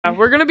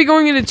We're gonna be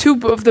going into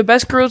 2 of the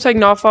best Gtag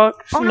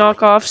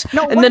knockoffs,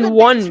 no, and then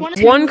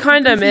one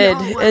kind of mid,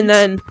 and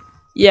then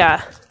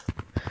yeah.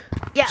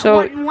 Yeah,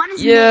 so one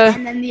is mid,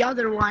 and then the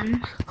other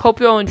one. Hope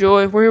you all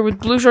enjoy. We're here with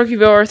Blue Sharky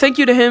VR. Thank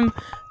you to him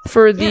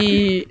for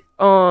the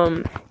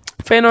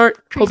fan art.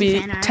 He'll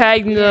be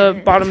tagged in the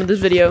bottom of this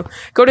video.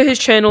 Go to his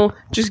channel.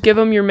 Just give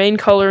him your main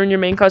color and your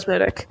main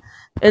cosmetic,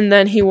 and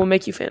then he will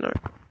make you fan art.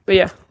 But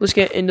yeah, let's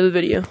get into the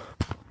video.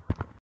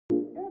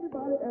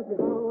 Everybody ask me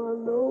how I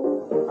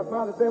know. I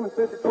smiled at them and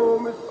said she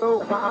told me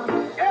so.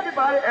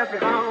 Everybody ask me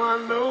how I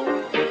know.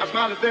 I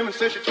smiled at them and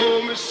said she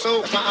told me so.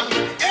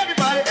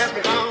 Everybody ask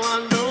me how I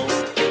know.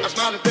 I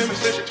smiled at them and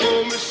said she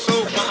told me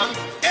so.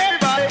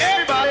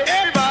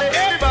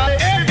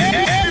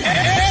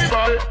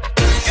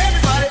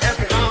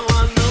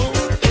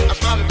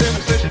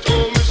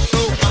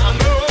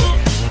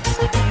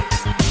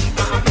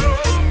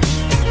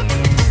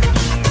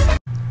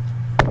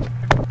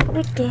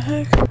 What the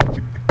heck?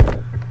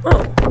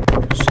 Oh,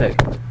 sick.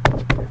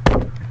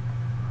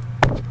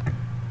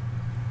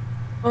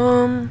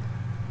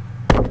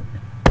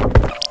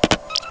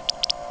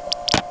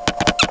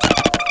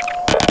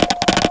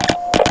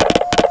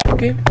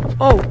 Okay.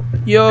 Oh,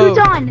 yo. Who's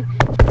on?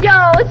 Yo,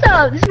 what's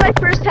up? This is my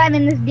first time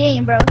in this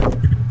game, bro.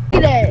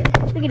 Look at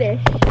this. Look at this.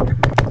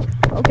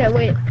 Okay,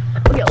 wait.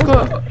 Okay, let's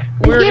go.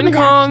 We're in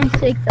Kong.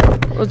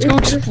 Let's go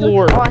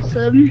explore.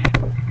 Awesome.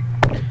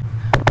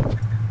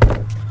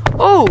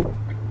 Oh,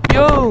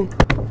 yo.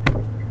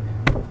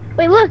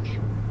 Wait, look.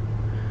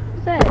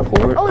 What's that?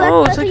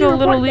 Oh, it's like a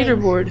little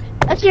leaderboard.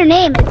 That's your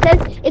name. It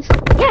says it's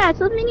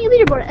a mini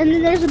leaderboard, and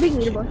then there's a big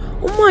leaderboard.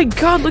 Oh my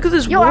god, look at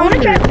this water. I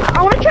wanna try.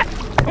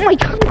 Oh my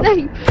god,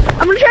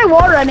 I'm gonna try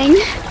wall running.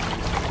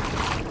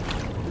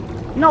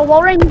 No,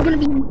 wall running is gonna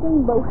be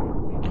insane, bro.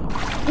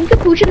 In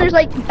Capuchin, there's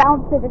like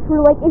bounce physics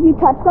where like if you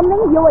touch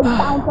something, you'll like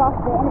bounce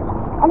off it,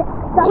 and it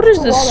what is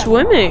this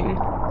swimming?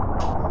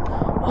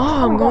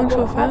 Oh, I'm going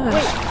so fast.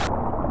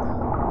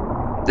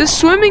 Wait. This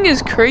swimming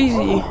is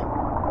crazy.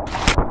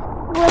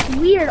 Oh, it's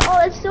weird. Oh,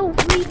 it's so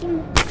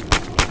freaking.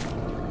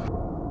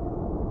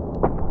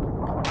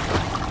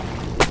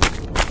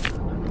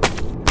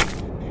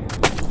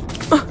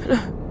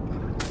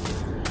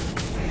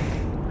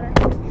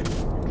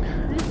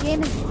 This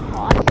game is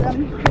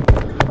awesome.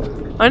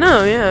 I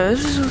know, yeah,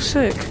 this is so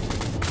sick.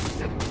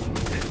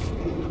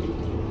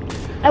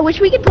 I wish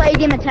we could play a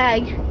game of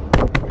tag.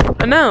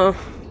 I know.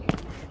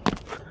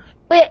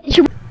 Wait,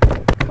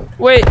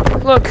 wait,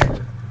 look.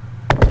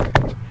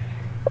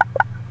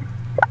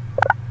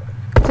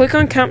 Click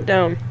on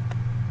countdown.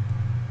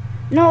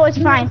 No, it's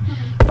fine.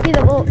 See,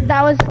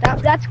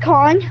 that's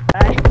Colin.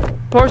 Bye.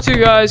 Part 2,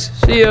 guys.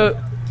 See ya.